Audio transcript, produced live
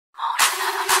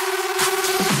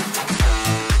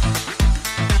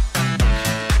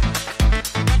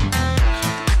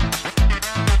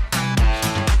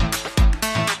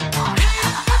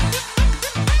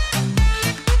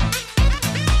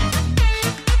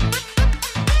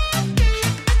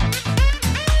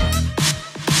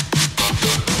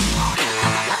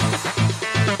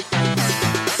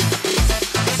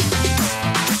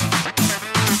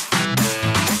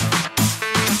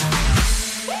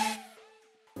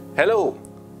Hello,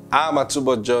 I'm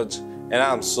Atubo George, and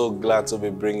I'm so glad to be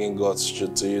bringing God's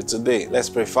truth to you today. Let's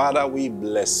pray. Father, we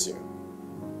bless you.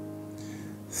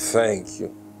 Thank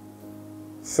you.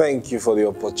 Thank you for the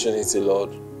opportunity,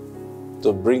 Lord,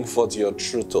 to bring forth your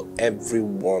truth to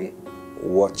everyone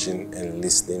watching and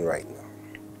listening right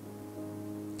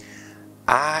now.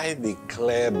 I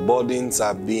declare burdens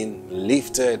are being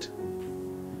lifted,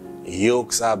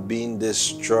 yokes are being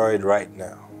destroyed right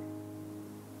now.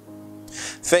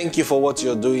 Thank you for what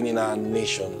you're doing in our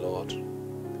nation, Lord.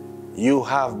 You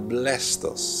have blessed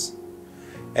us.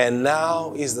 And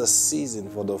now is the season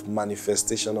for the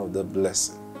manifestation of the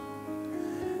blessing.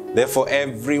 Therefore,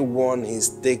 everyone is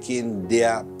taking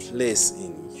their place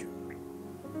in you,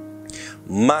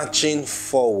 marching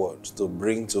forward to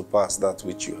bring to pass that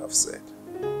which you have said.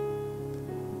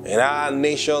 And our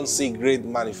nation see great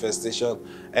manifestation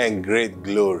and great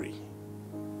glory.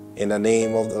 In the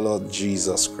name of the Lord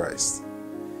Jesus Christ.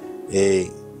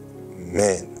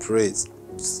 Amen. Praise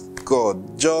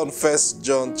God. 1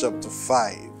 John chapter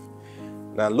 5.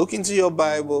 Now look into your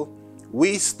Bible.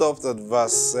 We stopped at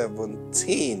verse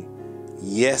 17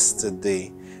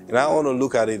 yesterday. And I want to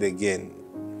look at it again.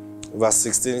 Verse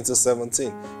 16 into 17.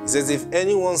 It says, if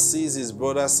anyone sees his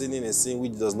brother sinning a sin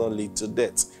which does not lead to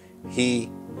death, he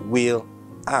will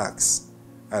ask,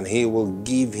 and he will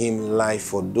give him life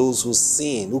for those who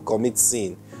sin, who commit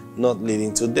sin, not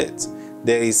leading to death.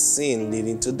 There is sin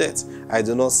leading to death. I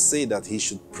do not say that he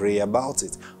should pray about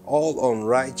it. All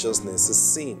unrighteousness is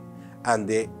sin, and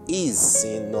there is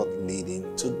sin not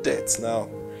leading to death. Now,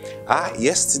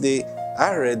 yesterday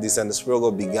I read this, and the Spirit of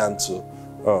God began to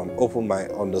open my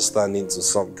understanding to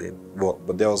something,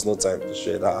 but there was no time to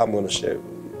share that. I'm going to share it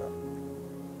with you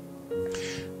now.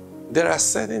 There are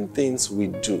certain things we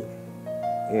do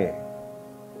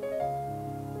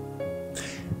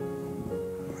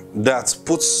that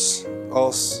puts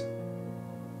us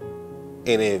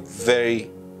in a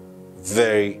very,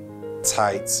 very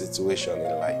tight situation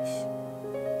in life.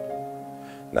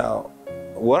 Now,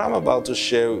 what I'm about to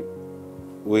share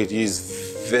with you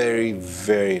is very,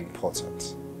 very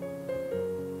important.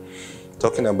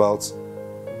 Talking about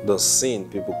the sin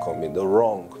people commit, the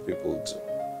wrong people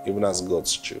do, even as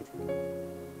God's children.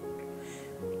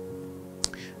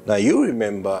 Now, you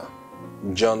remember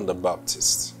John the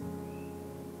Baptist.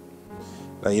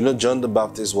 Now, you know John the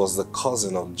Baptist was the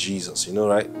cousin of Jesus, you know,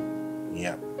 right?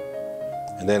 Yeah.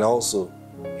 And then also,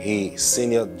 he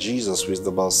seniored Jesus with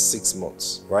about 6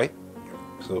 months, right?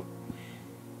 So,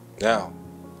 now,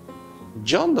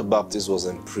 John the Baptist was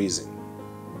in prison.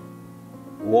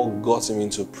 What got him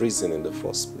into prison in the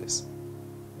first place?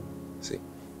 See,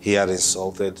 he had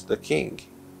insulted the king.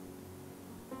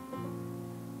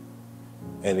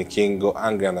 And the king got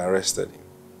angry and arrested him.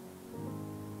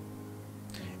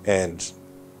 And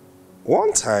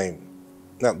one time,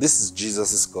 now this is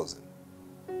Jesus' cousin.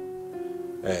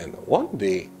 And one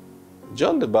day,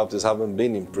 John the Baptist hadn't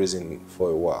been in prison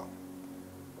for a while.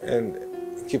 And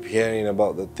keep hearing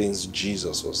about the things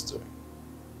Jesus was doing.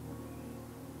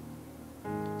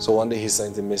 So one day he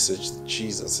sent a message to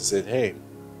Jesus. He said, hey,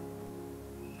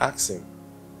 ask him,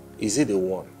 is he the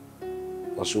one?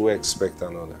 Or should we expect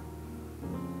another?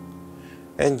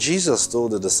 And Jesus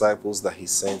told the disciples that he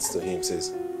sent to him,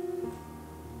 says,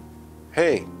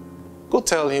 hey, go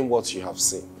tell him what you have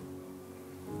seen.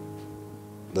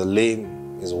 The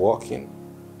lame is walking,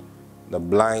 the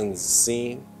blind is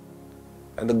seeing,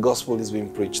 and the gospel is being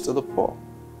preached to the poor.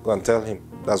 Go and tell him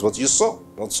that's what you saw,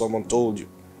 not someone told you.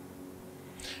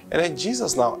 And then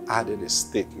Jesus now added a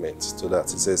statement to that.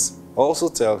 He says, also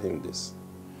tell him this: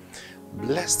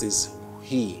 blessed is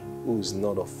he who is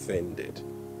not offended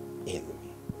in me.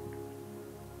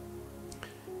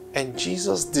 And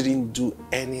Jesus didn't do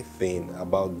anything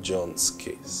about John's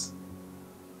case.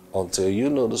 Until you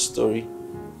know the story,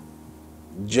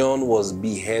 John was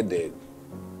beheaded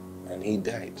and he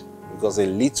died because a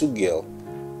little girl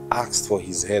asked for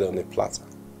his head on a platter.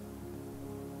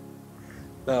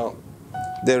 Now,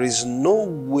 there is no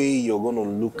way you're going to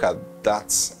look at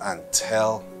that and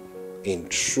tell in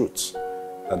truth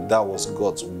that that was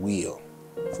God's will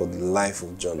for the life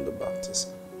of John the Baptist.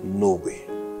 No way.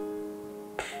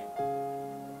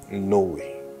 No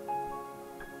way.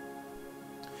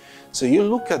 So you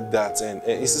look at that, and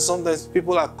you see sometimes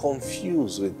people are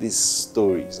confused with these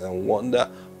stories and wonder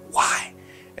why.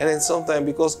 And then sometimes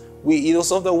because we,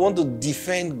 sometimes want to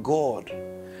defend God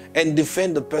and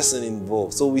defend the person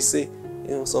involved. So we say,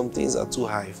 some things are too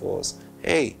high for us.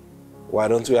 Hey, why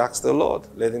don't we ask the Lord?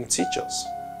 Let him teach us.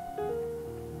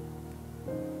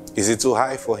 Is it too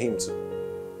high for him to?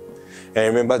 And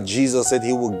remember, Jesus said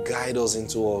he will guide us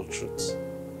into all truth.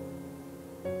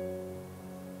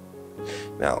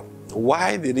 Now,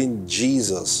 why didn't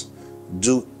Jesus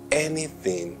do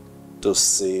anything to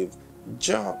save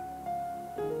John?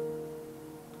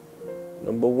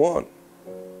 Number one,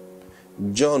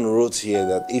 John wrote here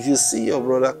that if you see your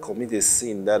brother commit a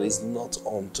sin that is not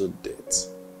unto death,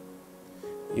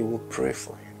 you will pray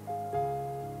for him.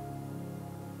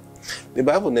 The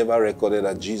Bible never recorded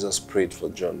that Jesus prayed for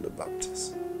John the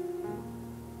Baptist.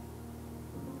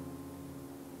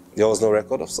 There was no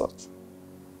record of such.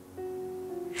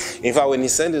 In fact, when he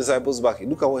sent the disciples back,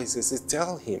 look at what he says. He says,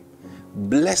 tell him,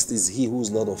 blessed is he who is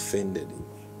not offended in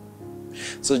me.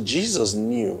 So Jesus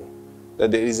knew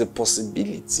that there is a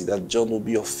possibility that John will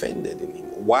be offended in him.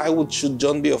 Why should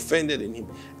John be offended in him?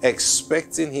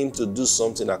 Expecting him to do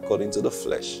something according to the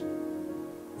flesh.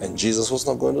 And Jesus was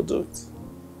not going to do it.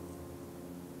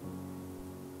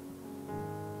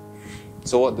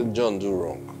 So what did John do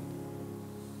wrong?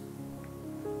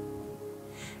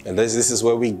 And this is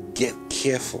where we get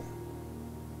careful.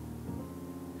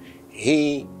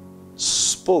 He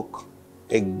spoke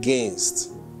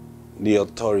against the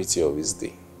authority of his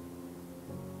day.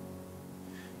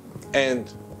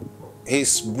 And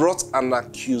he's brought an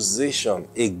accusation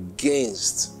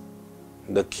against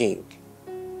the king.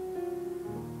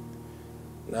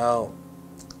 Now,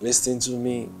 listen to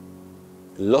me.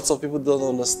 Lots of people don't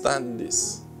understand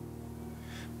this.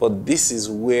 But this is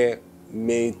where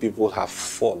many people have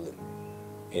fallen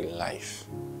in life.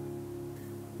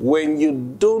 When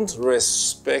you don't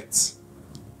respect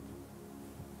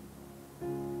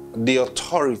the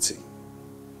authority.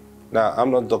 Now, I'm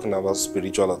not talking about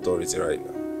spiritual authority right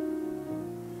now.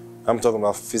 I'm talking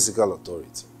about physical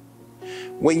authority.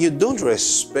 When you don't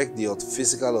respect the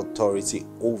physical authority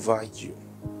over you,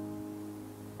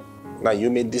 now you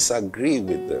may disagree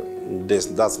with them.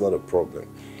 That's not a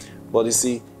problem. But you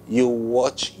see, you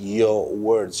watch your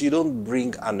words. You don't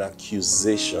bring an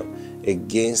accusation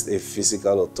against a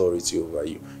physical authority over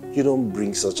you. You don't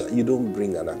bring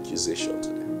an accusation to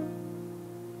them.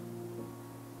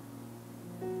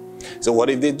 So what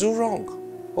if they do wrong?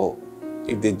 Oh,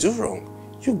 if they do wrong,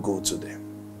 you go to them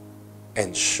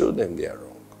and show them they are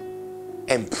wrong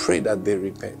and pray that they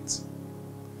repent.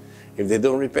 If they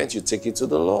don't repent, you take it to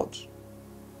the Lord.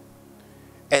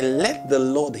 And let the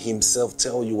Lord himself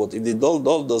tell you what. If the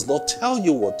Lord does not tell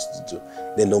you what to do,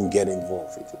 then don't get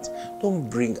involved with it. Don't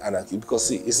bring anarchy. Because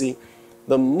you see,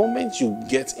 the moment you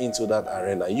get into that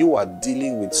arena, you are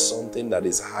dealing with something that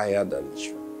is higher than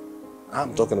you.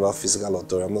 I'm talking about physical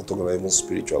authority. I'm not talking about even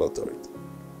spiritual authority.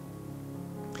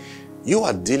 You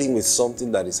are dealing with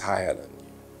something that is higher than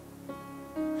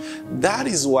you. That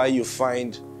is why you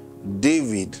find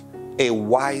David a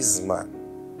wise man.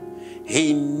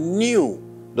 He knew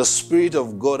the Spirit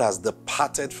of God has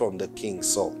departed from the king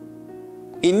Saul.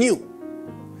 He knew.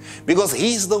 Because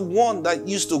he's the one that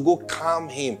used to go calm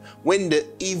him when the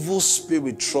evil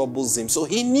spirit troubles him. So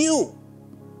he knew.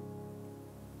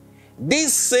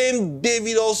 This same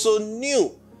David also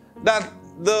knew that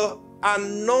the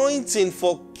anointing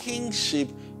for kingship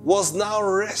was now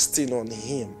resting on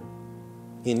him.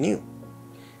 He knew.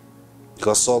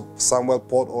 Because Samuel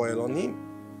poured oil on him.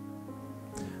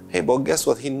 Hey, but guess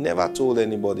what? He never told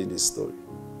anybody this story.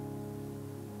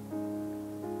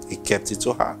 He kept it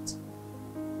to heart.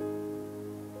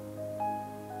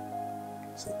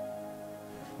 See?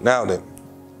 Now then,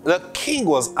 the king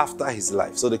was after his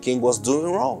life, so the king was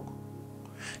doing wrong.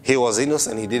 He was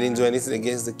innocent. He didn't do anything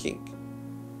against the king.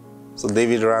 So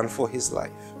David ran for his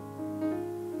life.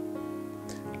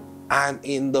 And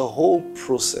in the whole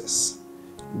process,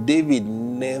 David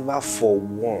never for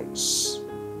once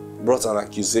brought an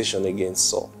accusation against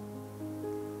Saul.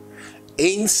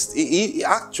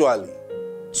 Actually,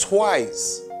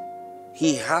 twice,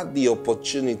 he had the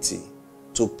opportunity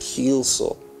to kill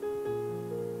Saul.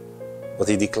 But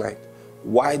he declined.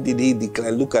 Why did he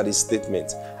decline? Look at his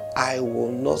statement. I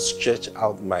will not stretch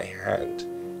out my hand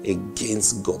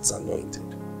against God's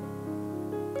anointed.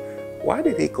 Why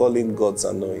did he call him God's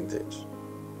anointed?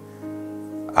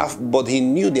 But he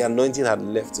knew the anointing had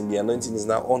left him. The anointing is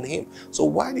now on him. So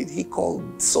why did he call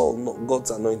Saul not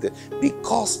God's anointed?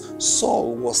 Because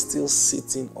Saul was still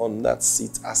sitting on that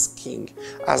seat as king.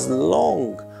 As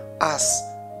long as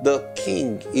the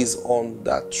king is on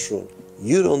that throne,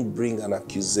 you don't bring an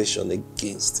accusation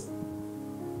against him.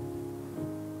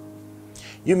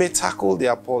 You may tackle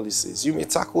their policies. You may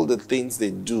tackle the things they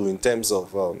do in terms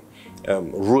of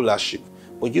rulership,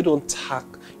 but you don't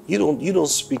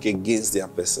speak against their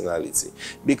personality.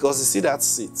 Because you see that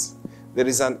seat, there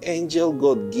is an angel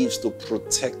God gives to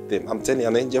protect them. I'm telling you,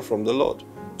 an angel from the Lord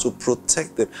to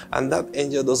protect them. And that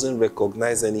angel doesn't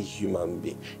recognize any human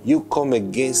being. You come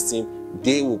against him,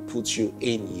 they will put you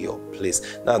in your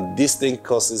place. Now, this thing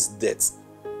causes death.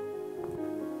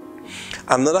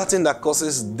 Another thing that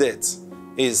causes death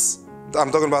is,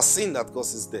 I'm talking about sin that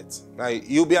causes death. Now,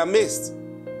 you'll be amazed.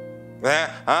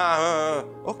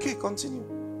 Okay, continue.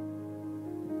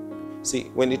 See,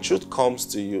 when the truth comes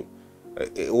to you,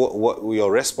 what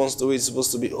your response to it is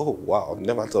supposed to be, oh, wow, I've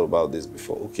never thought about this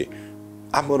before. Okay,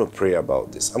 I'm going to pray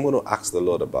about this. I'm going to ask the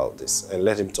Lord about this and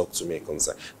let him talk to me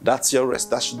concern. That's your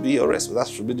rest. That should be your rest. That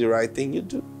should be the right thing you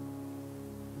do.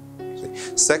 See?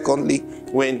 Secondly,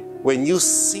 when you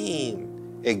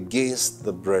sin against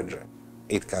the brethren,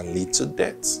 it can lead to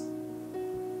death.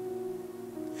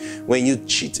 When you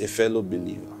cheat a fellow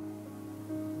believer,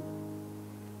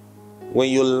 when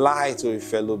you lie to a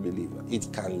fellow believer,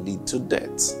 it can lead to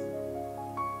death.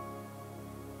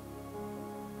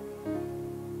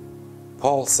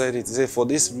 Paul said it. He said, for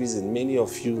this reason, many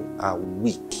of you are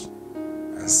weak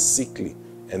and sickly,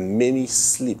 and many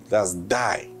sleep, that's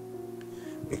die,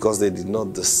 because they did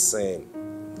not discern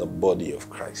the body of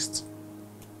Christ.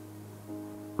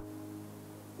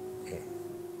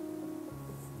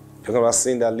 Talking about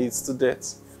sin that leads to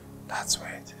death, that's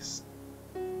where it is.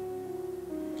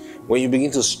 When you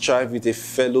begin to strive with a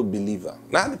fellow believer,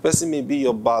 now the person may be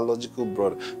your biological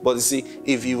brother, but you see,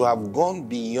 if you have gone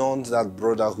beyond that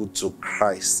brotherhood to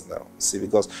Christ now, see,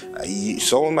 because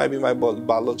someone might be my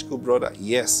biological brother,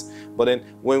 yes, but then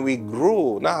when we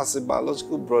grow, now as a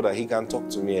biological brother, he can talk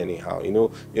to me anyhow,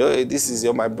 this is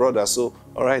my brother, so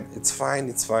all right, it's fine.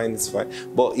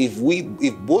 But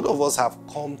if both of us have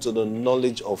come to the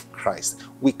knowledge of Christ,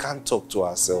 we can't talk to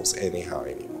ourselves anyhow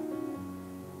anymore.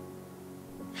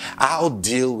 I'll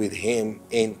deal with him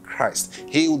in Christ.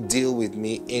 He'll deal with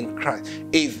me in Christ.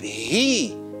 If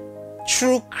he,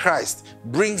 through Christ,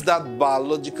 brings that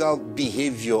biological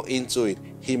behavior into it,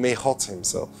 he may hurt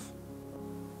himself.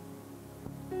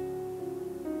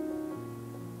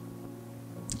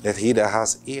 Let he that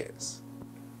has ears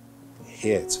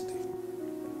hear today.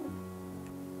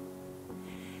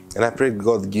 And I pray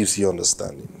God gives you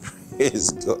understanding. Praise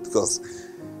God, because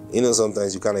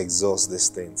sometimes you can't exhaust these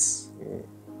things.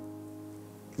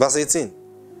 Verse 18.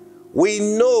 We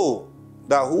know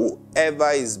that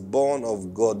whoever is born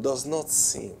of God does not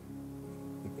sin.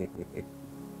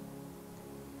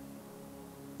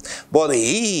 But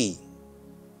he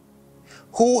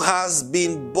who has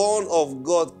been born of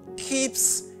God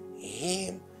keeps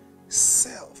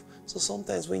himself. So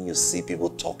sometimes when you see people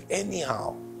talk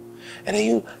anyhow, and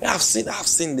then I've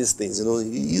seen these things,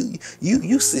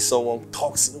 you see someone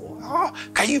talks,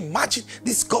 can you imagine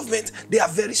this government? They are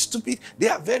very stupid. They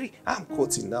are very, I'm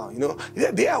quoting now,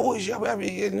 they are always, they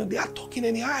are talking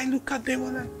anyhow. I look at them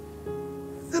and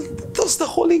does the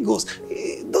Holy Ghost,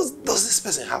 does this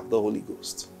person have the Holy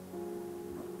Ghost?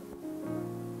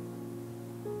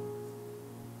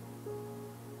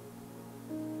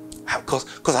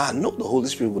 Because I know the Holy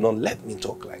Spirit will not let me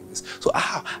talk like this. So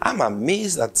I'm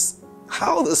amazed at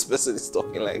how this person is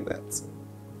talking like that.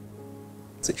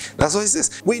 See, that's what he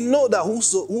says. We know that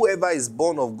whoever is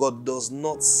born of God does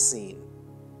not sin.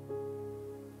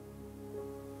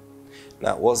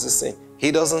 Now, what's he saying?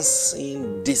 He doesn't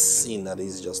sin this sin that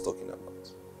he's just talking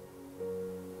about.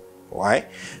 Why?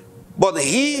 But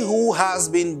he who has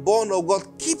been born of God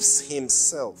keeps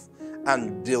himself,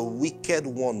 and the wicked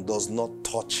one does not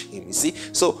touch him. You see?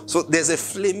 So there's a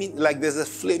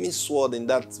flaming sword in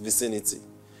that vicinity.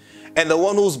 And the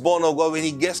one who's born of God, when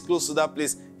he gets close to that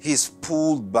place, he's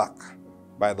pulled back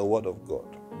by the word of God.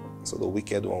 So the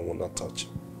wicked one will not touch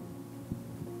him.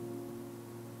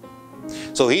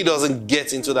 So he doesn't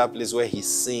get into that place where he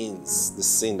sins, the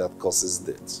sin that causes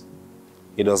death.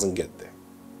 He doesn't get there.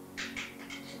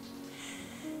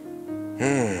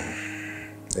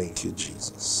 Thank you,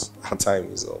 Jesus. Our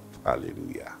time is up.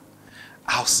 Hallelujah.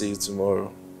 I'll see you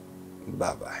tomorrow.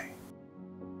 Bye-bye.